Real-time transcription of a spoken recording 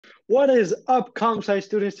What is up, ComSci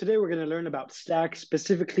students? Today we're going to learn about stacks,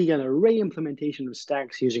 specifically an array implementation of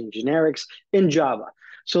stacks using generics in Java.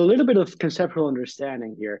 So a little bit of conceptual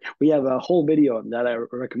understanding here. We have a whole video that I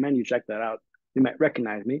recommend you check that out. You might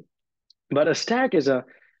recognize me. But a stack is a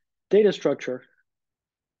data structure.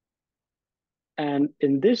 And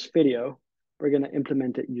in this video, we're going to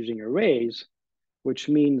implement it using arrays, which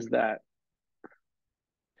means that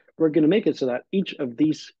we're going to make it so that each of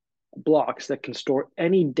these blocks that can store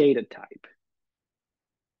any data type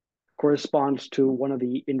corresponds to one of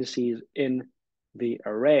the indices in the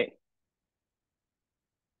array.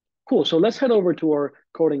 Cool, so let's head over to our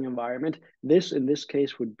coding environment. This, in this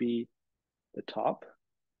case, would be the top.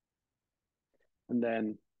 And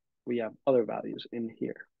then we have other values in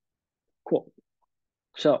here. Cool.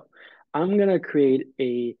 So I'm gonna create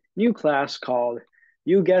a new class called,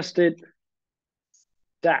 you guessed it,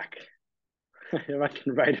 stack. If I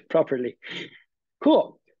can write it properly.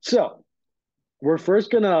 Cool, so we're first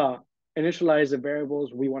gonna initialize the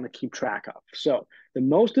variables we want to keep track of. So the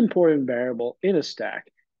most important variable in a stack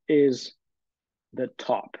is the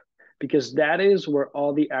top, because that is where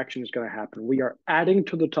all the action is going to happen. We are adding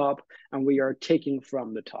to the top and we are taking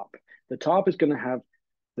from the top. The top is going to have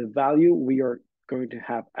the value we are going to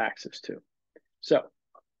have access to. So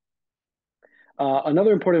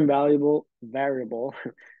another important variable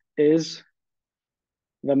is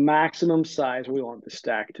the maximum size we want the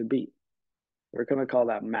stack to be. We're going to call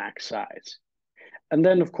that max size. And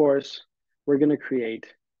then, of course, we're going to create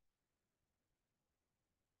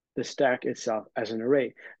the stack itself as an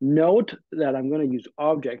array. Note that I'm going to use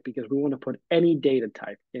object because we want to put any data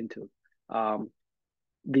type into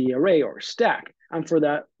the array or stack. And for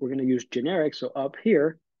that, we're going to use generic. So up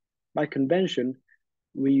here, by convention,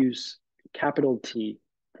 we use capital T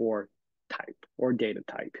for type or data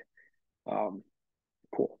type.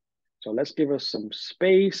 Cool. So let's give us some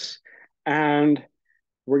space and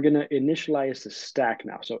we're going to initialize the stack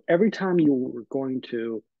now. So every time you're going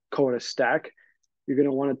to code a stack, you're going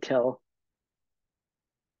to want to tell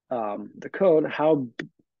the code how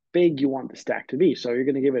big you want the stack to be. So you're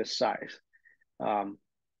going to give it a size. We're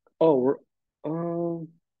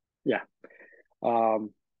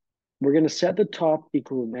going to set the top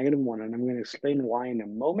equal to -1, and I'm going to explain why in a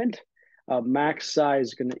moment. Max size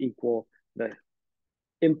is going to equal the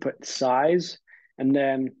input size, and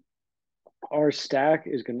then our stack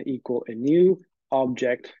is going to equal a new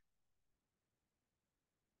object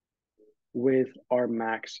with our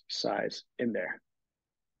max size in there.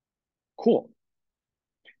 Cool.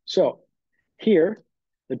 So here,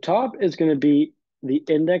 the top is going to be the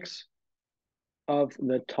index of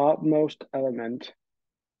the topmost element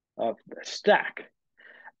of the stack.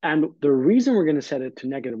 And the reason we're going to set it to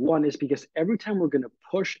 -1 is because every time we're going to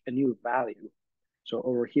push a new value, so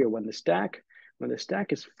over here, when the stack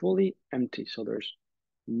is fully empty, so there's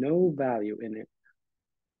no value in it,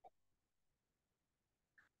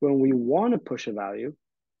 when we want to push a value,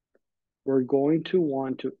 we're going to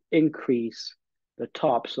want to increase the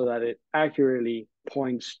top so that it accurately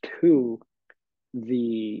points to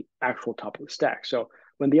the actual top of the stack. So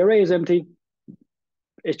when the array is empty,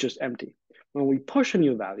 it's just empty. When we push a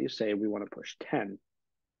new value, say we want to push 10,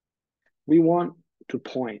 we want to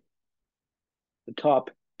point the top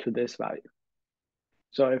to this value.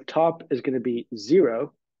 So if top is going to be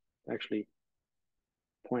 0, actually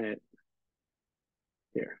point it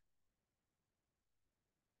here.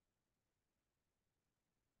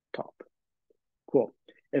 Top. Cool.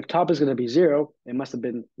 If top is going to be 0, it must have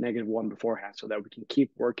been -1 beforehand so that we can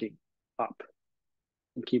keep working up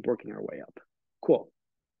and keep working our way up. Cool.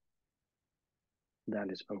 That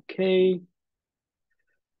is okay.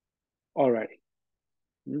 Alrighty.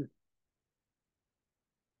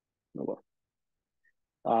 Oh, well.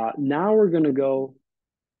 Now we're going to go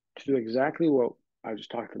to do exactly what I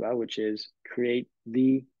just talked about, which is create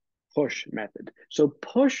the push method. So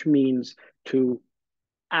push means to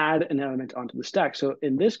add an element onto the stack. So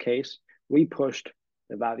in this case, we pushed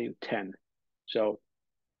the value 10. So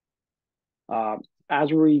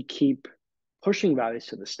as we keep pushing values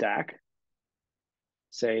to the stack,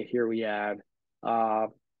 say here we add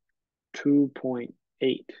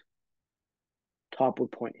 2.8, top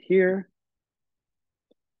would point here.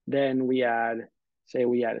 Then we add, say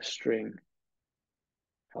we add a string,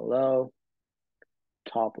 hello,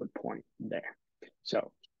 top would point there.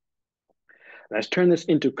 So let's turn this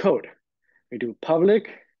into code. We do public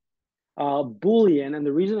Boolean, and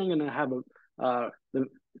the reason I'm going to have the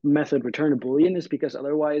method return a Boolean is because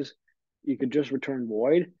otherwise you could just return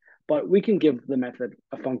void, but we can give the method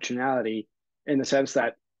a functionality in the sense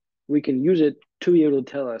that we can use it to be able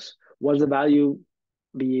to tell us was the value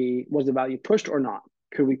pushed or not.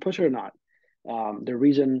 could we push it or not? The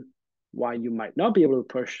reason why you might not be able to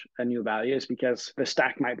push a new value is because the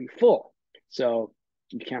stack might be full. So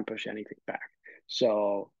you can't push anything back.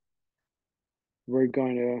 So we're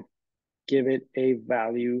going to give it a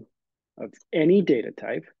value of any data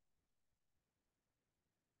type.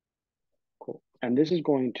 Cool. And this is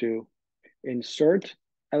going to insert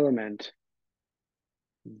element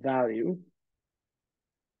value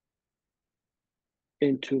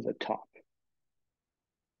into the top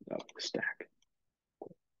of the stack.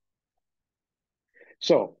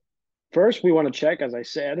 So first we want to check, as I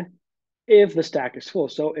said, if the stack is full.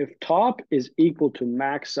 So if top is equal to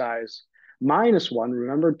max size -1,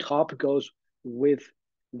 remember top goes with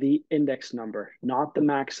the index number, not the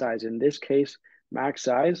max size. In this case, max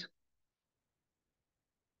size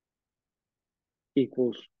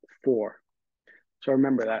equals 4. So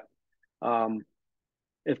remember that.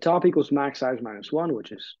 If top equals max size -1,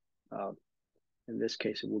 which is, in this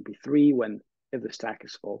case, it would be 3 if the stack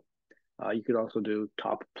is full. You could also do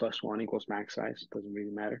top +1 equals max size. Doesn't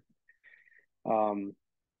really matter. What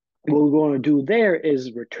we're going to do there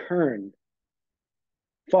is return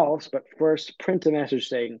false, but first print a message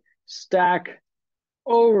saying stack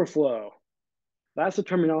overflow. That's the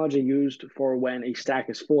terminology used for when a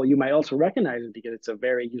stack is full. You might also recognize it because it's a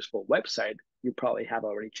very useful website you probably have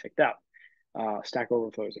already checked out. Stack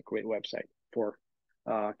Overflow is a great website for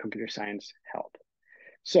computer science help.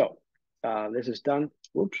 So this is done.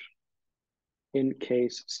 Whoops. In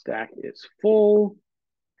case stack is full.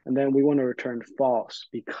 And then we want to return false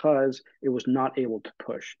because it was not able to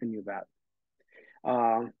push a new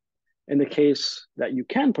value. In the case that you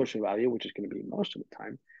can push a value, which is going to be most of the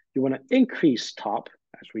time, you want to increase top,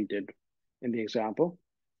 as we did in the example.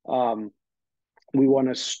 We want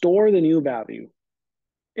to store the new value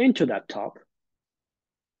into that top.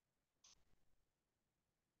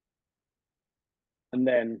 And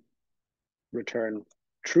then return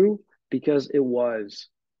true because it was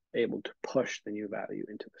able to push the new value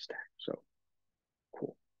into the stack. So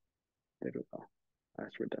cool. There we go.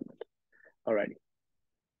 That's redundant. Alrighty.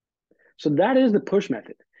 So that is the push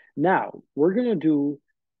method. Now we're gonna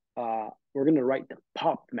write the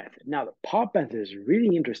pop method. Now the pop method is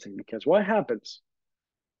really interesting because what happens?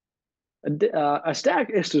 A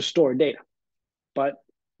stack is to store data, but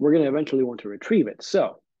we're gonna eventually want to retrieve it.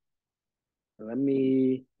 So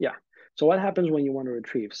So what happens when you want to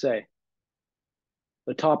retrieve, say,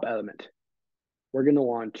 the top element? We're gonna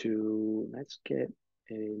want to, let's get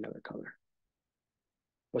another color.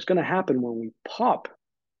 What's gonna happen when we pop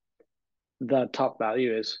the top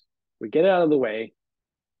value is we get it out of the way,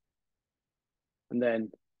 and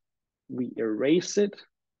then we erase it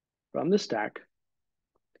from the stack,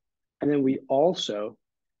 and then we also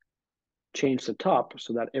change the top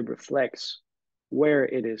so that it reflects where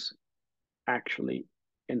it is actually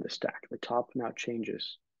in the stack. The top now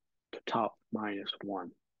changes to top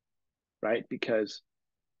 -1, right? Because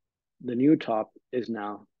the new top is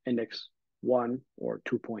now index 1 or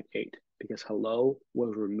 2.8 because hello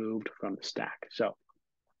was removed from the stack. So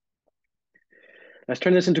let's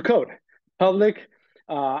turn this into code. Public,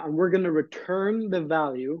 and we're going to return the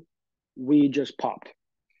value we just popped.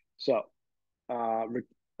 So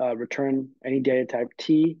return any data type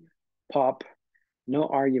T, pop, no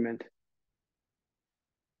argument.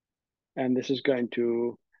 And this is going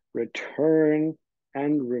to return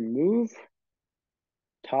and remove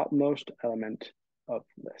topmost element of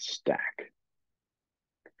the stack.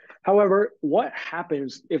 However, what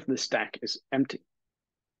happens if the stack is empty?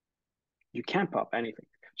 You can't pop anything.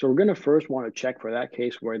 So we're going to first want to check for that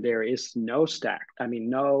case where there is no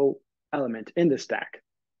element in the stack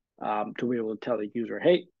to be able to tell the user,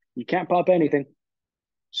 hey, you can't pop anything.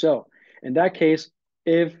 So in that case,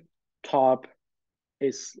 if top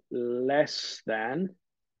is less than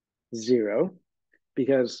 0,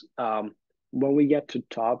 because when we get to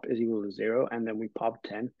top is equal to 0 and then we pop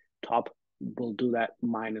 10, top will do that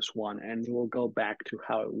 -1 and we'll go back to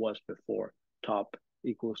how it was before, top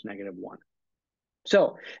equals -1.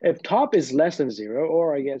 So if top is less than 0,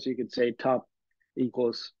 or I guess you could say top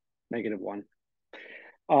equals -1,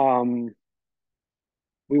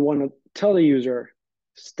 we want to tell the user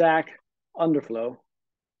stack underflow,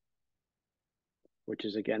 which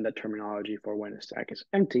is again the terminology for when a stack is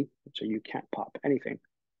empty, so you can't pop anything.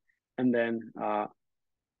 And then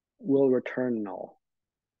we'll return null.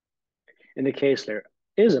 In the case there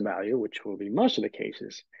is a value, which will be most of the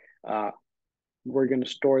cases, we're going to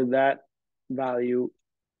store that value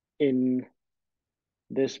in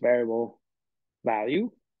this variable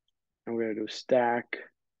value, and we're going to do stack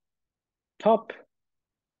top.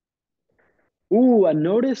 Ooh, and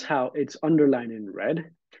notice how it's underlined in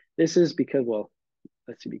red. This is because, well,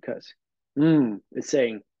 let's see, because it's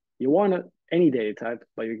saying you want any data type,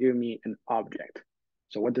 but you're giving me an object.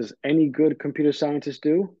 So what does any good computer scientist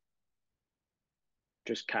do?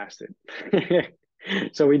 Just cast it.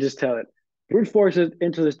 So we just tell it, brute force it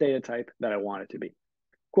into this data type that I want it to be.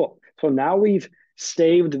 Cool. So now we've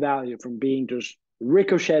saved value from being just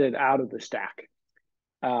ricocheted out of the stack.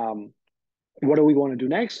 What do we want to do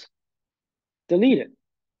next? Delete it.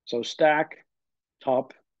 So stack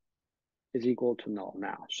top is equal to null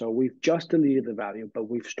now. So we've just deleted the value, but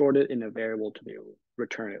we've stored it in a variable to be able to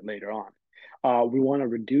return it later on. We want to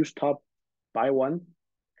reduce top by 1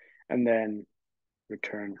 and then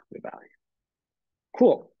return the value.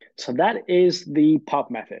 Cool. So that is the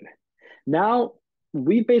pop method. Now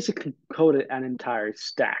we basically coded an entire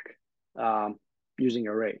stack using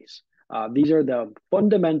arrays. These are the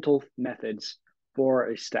fundamental methods for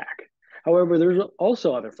a stack. However, there's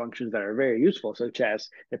also other functions that are very useful, such as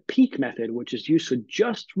the peek method, which is used to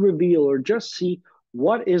just reveal or just see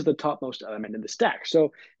what is the topmost element in the stack.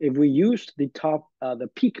 So if we used the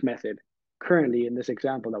peek method currently in this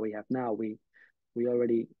example that we have now, we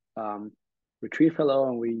already retrieve hello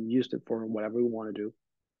and we used it for whatever we want to do.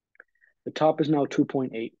 The top is now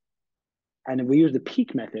 2.8. And if we use the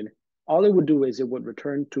peek method, all it would do is it would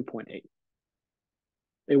return 2.8.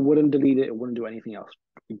 It wouldn't delete it. It wouldn't do anything else.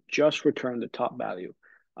 It just return the top value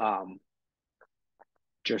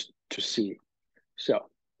just to see. So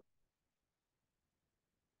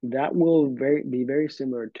that will be very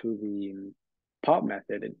similar to the pop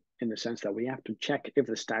method in the sense that we have to check if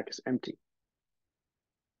the stack is empty.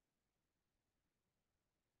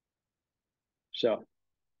 So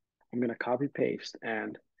I'm going to copy paste,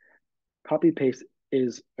 and copy paste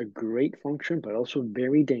is a great function, but also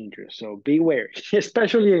very dangerous. So be wary,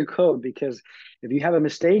 especially in code, because if you have a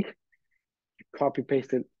mistake, you copy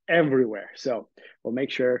paste it everywhere. So we'll make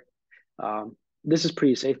sure this is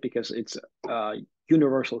pretty safe because it's a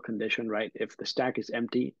universal condition, right? If the stack is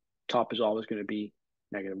empty, top is always going to be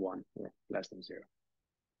 -1 or less than 0.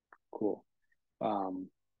 Cool.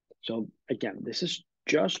 So again, this is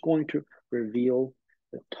just going to reveal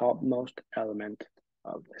the topmost element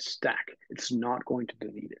of the stack. It's not going to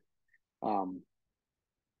delete it. What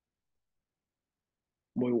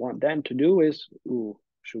we want then to do is,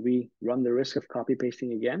 should we run the risk of copy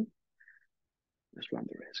pasting again? Let's run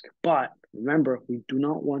the risk. But remember, we do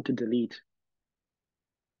not want to delete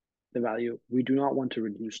the value. We do not want to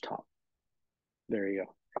reduce top. There you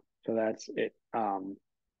go. So that's it.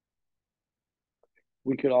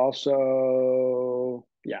 We could also,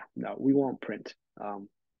 no, we won't print.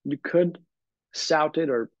 You could sout it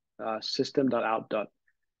or system.out.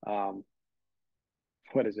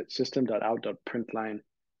 What is it? System.out.println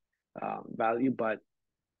value, but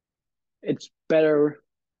it's better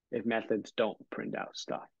if methods don't print out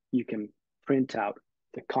stuff. You can print out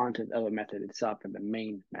the content of a method itself in the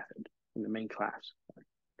main method, in the main class.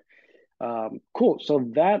 Cool. So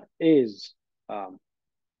that is,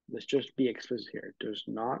 let's just be explicit here. It does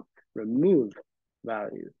not remove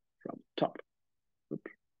value from top.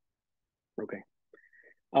 Oops. Okay.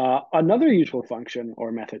 Another useful function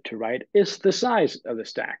or method to write is the size of the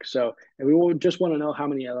stack. So if we will just want to know how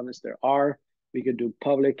many elements there are, we could do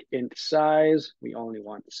public int size. We only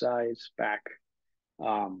want size back.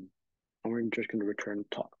 And we're just going to return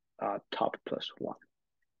top +1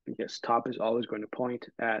 because top is always going to point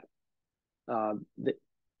at the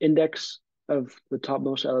index of the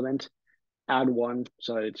topmost element, add 1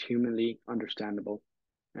 so that it's humanly understandable.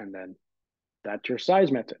 And then that's your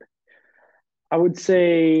size method. I would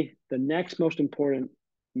say the next most important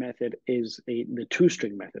method is the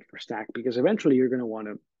toString method for stack, because eventually you're going to want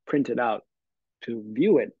to print it out to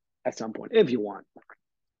view it at some point if you want.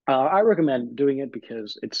 I recommend doing it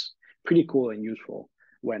because it's pretty cool and useful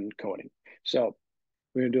when coding. So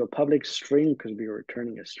we're going to do a public string because we're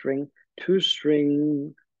returning a string,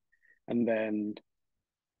 toString, and then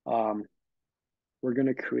we're going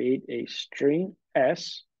to create a string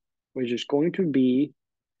s, which is going to be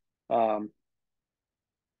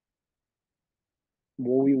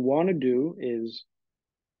what we want to do is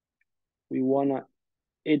we want to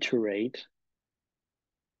iterate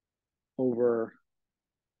over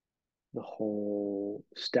the whole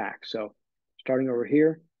stack. So starting over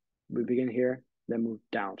here, we begin here, then move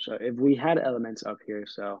down. So if we had elements up here,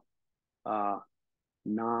 so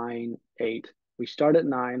 9, 8, we start at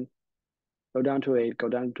 9, go down to 8, go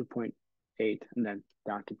down to 2.8, and then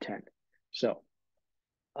down to 10. So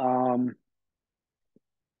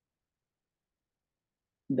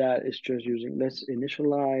that is just using, let's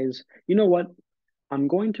initialize. You know what? I'm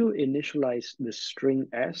going to initialize the string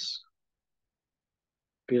s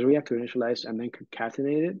because we have to initialize and then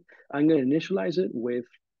concatenate it. I'm going to initialize it with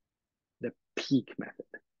the peak method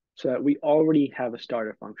so that we already have a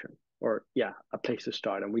starter function, or yeah, a place to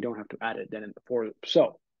start, and we don't have to add it then in the for loop.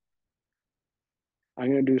 So I'm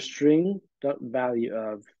going to do string dot value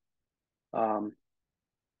of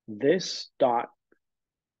this dot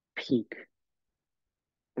peak,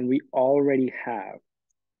 and we already have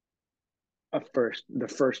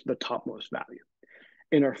the topmost value.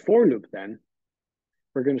 In our for loop, then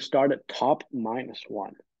we're going to start at top minus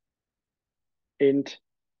one. Int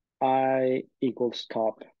I equals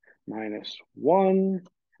top minus one.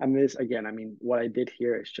 And this, again, I mean, what I did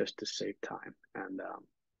here is just to save time. And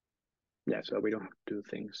yeah, so we don't have to do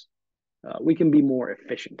things. We can be more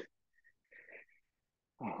efficient.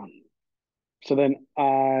 So then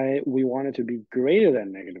we want it to be greater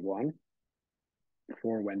than -1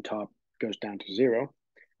 for when top goes down to 0.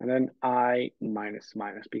 And then I minus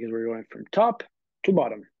minus, because we're going from top to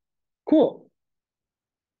bottom. Cool.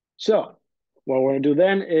 So what we're going to do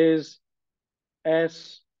then is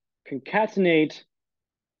S concatenate.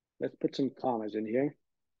 Let's put some commas in here.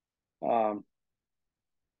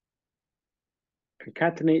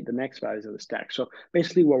 Concatenate the next values of the stack. So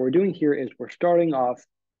basically what we're doing here is we're starting off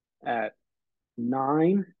at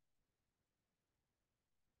 9.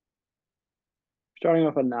 Starting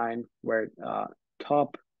off at 9, where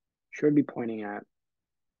top should be pointing at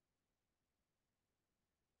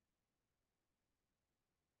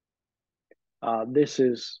this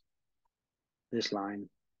is this line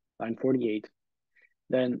 48.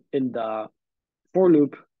 Then in the for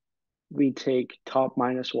loop, we take top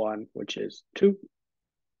minus 1, which is 2,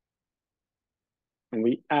 and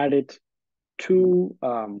we add it to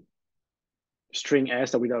string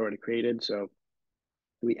s that we'd already created. So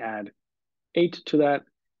we add 8 to that.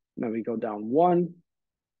 Then we go down 1.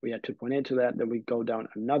 We add 2.8 to that. Then we go down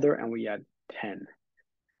another, and we add 10.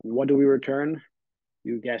 And what do we return?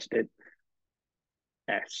 You guessed it,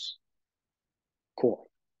 S. Cool.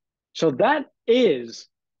 So that is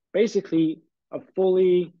basically a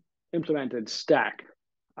fully implemented stack.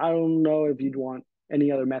 I don't know if you'd want any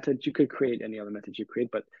other methods. You could create any other methods you create,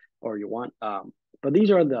 or you want. But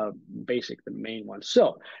these are the main ones.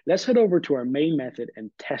 So let's head over to our main method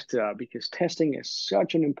and test it out, because testing is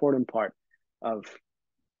such an important part of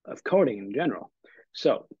coding in general.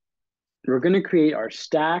 So we're going to create our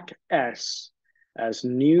stack S as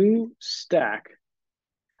new stack,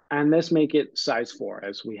 and let's make it size 4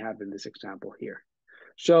 as we have in this example here.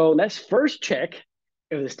 So let's first check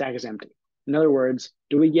if the stack is empty. In other words,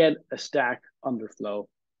 do we get a stack underflow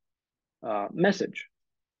message?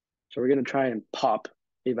 So we're going to try and pop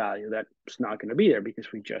a value that's not going to be there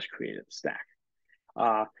because we just created a stack.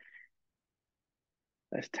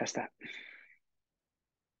 Let's test that.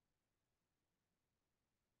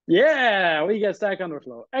 Yeah, we get stack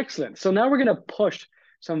underflow. Excellent. So now we're going to push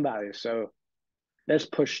some values. So let's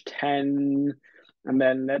push 10, and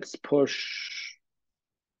then let's push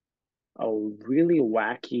a really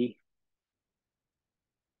wacky.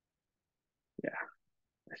 Yeah,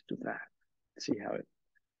 let's do that. See how it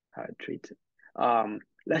treats it.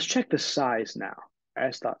 Let's check the size now.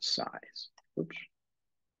 S.size. Oops.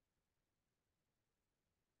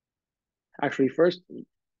 Actually, first,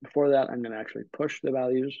 before that, I'm going to actually push the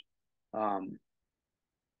values.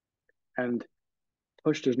 And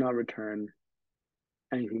push does not return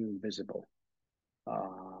anything visible.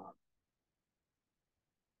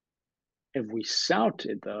 If we sout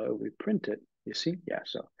it, though, if we print it, you see? Yeah,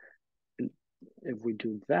 so if we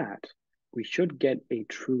do that, we should get a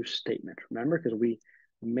true statement. Remember, because we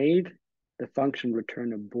made the function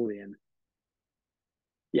return a Boolean.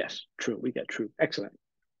 Yes, true. We get true. Excellent.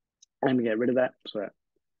 And we get rid of that so that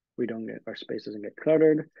we don't get, our space doesn't get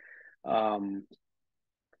cluttered.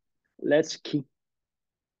 Let's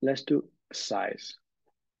do size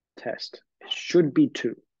test. It should be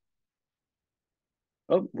 2.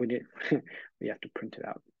 Oh, we did. We have to print it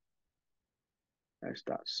out.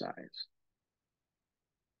 S.size.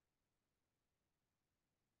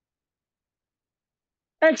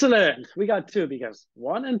 Excellent. We got 2 because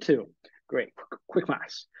 1 and 2. Great. Quick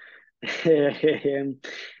maths.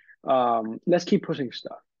 Let's keep pushing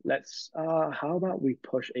stuff. How about we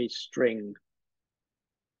push a string?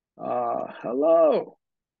 Hello.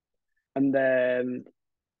 And then,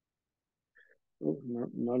 oh,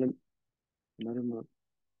 not a,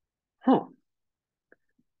 huh.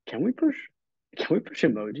 Can we push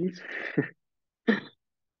emojis?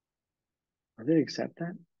 Are they accept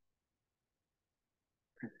that?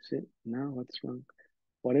 Is it? No, what's wrong?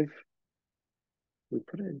 What if we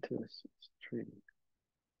put it into a string?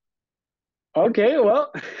 Okay,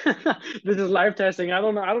 well, this is live testing. I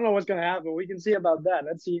don't know what's gonna happen. We can see about that.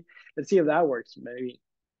 Let's see if that works. Maybe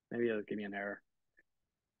it'll give me an error.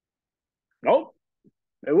 Nope,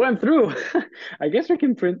 it went through. I guess we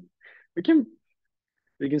can print. We can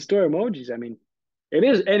we can store emojis. I mean, it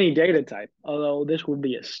is any data type, although this would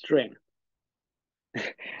be a string.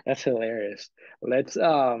 That's hilarious. Let's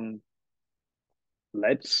um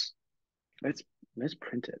let's let's let's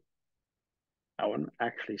print it. I want to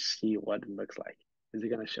actually see what it looks like. Is it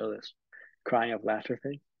gonna show this crying of laughter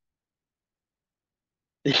face?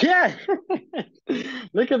 Yeah.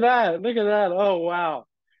 Look at that. Look at that. Oh wow.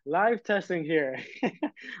 Live testing here.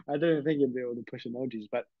 I didn't think you'd be able to push emojis,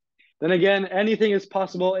 but then again, anything is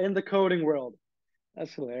possible in the coding world.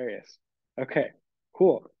 That's hilarious. Okay,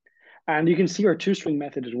 cool. And you can see our toString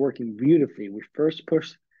method is working beautifully. We first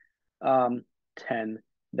push 10,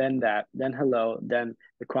 then that, then hello, then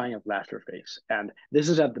the crying of laughter face. And this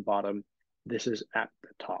is at the bottom, this is at the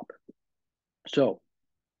top. So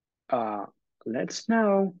uh, let's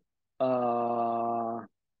now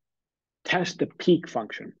test the peak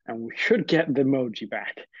function, and we should get the emoji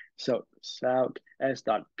back. So sout s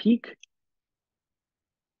dot peak.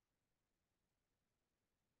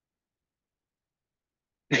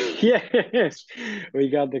 Yes, we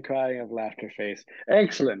got the crying of laughter face.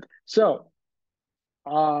 Excellent. So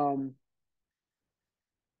um,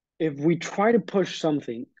 if we try to push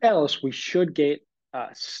something else, we should get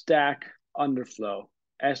stack underflow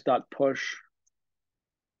s dot push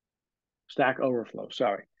stack overflow.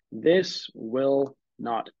 Sorry, this will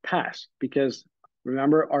not pass because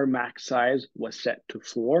remember our max size was set to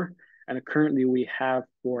 4, and currently we have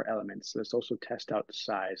 4 elements. Let's also test out the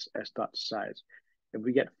size s dot size. If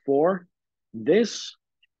we get 4, this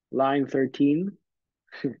line 13,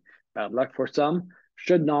 bad luck for some,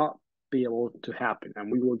 should not be able to happen, and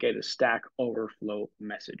we will get a stack overflow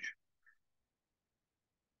message.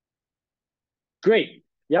 Great.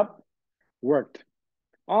 Yep, worked.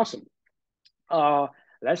 Awesome. Uh,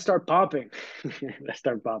 let's start popping. Let's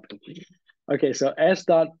start popping. Okay, so s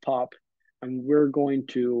dot pop, and we're going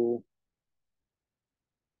to,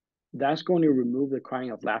 that's going to remove the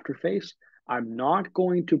crying of laughter face. I'm not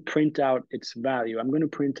going to print out its value. I'm going to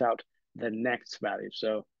print out the next value.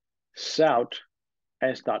 So sout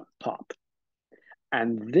s dot pop.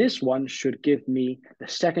 And this one should give me the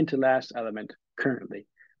second to last element currently,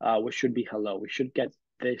 which should be hello. We should get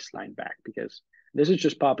this line back because this is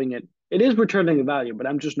just popping it. It is returning a value, but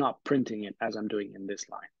I'm just not printing it as I'm doing in this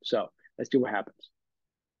line. So let's see what happens.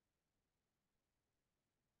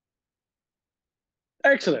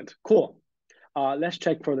 Excellent, cool. Let's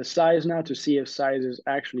check for the size now to see if size is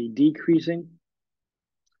actually decreasing.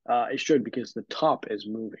 It should because the top is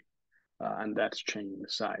moving and that's changing the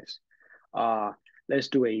size. Let's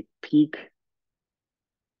do a peak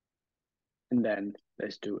and then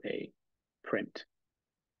let's do a print.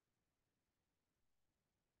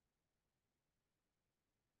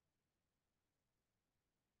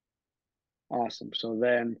 Awesome. So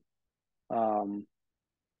then um,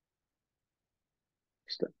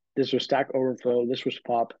 this was stack overflow. This was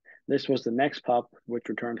pop. This was the next pop, which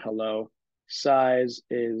returned hello. Size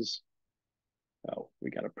is, oh,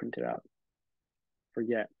 we got to print it out.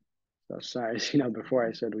 Forget. So size, before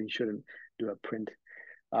I said we shouldn't do a print.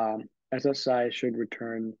 As a size should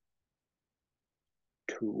return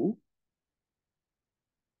 2.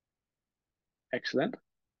 Excellent.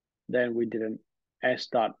 Then we did an s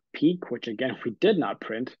dot peak, which again, we did not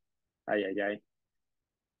print. Ay, ay, ay.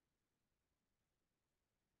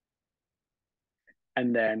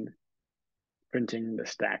 And then printing the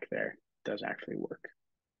stack there does actually work.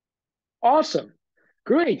 Awesome.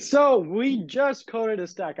 Great. So we just coded a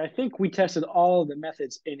stack. I think we tested all of the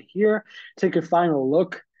methods in here. Take a final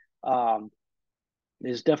look.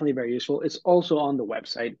 It's definitely very useful. It's also on the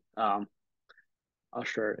website. I'll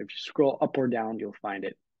sure if you scroll up or down, you'll find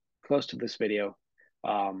it close to this video.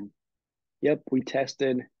 Yep, we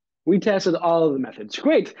tested all of the methods.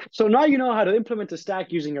 Great. So now you know how to implement a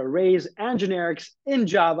stack using arrays and generics in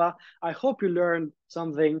Java. I hope you learned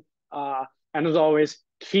something. And as always,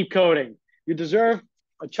 keep coding. You deserve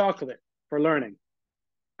a chocolate for learning.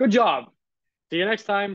 Good job. See you next time.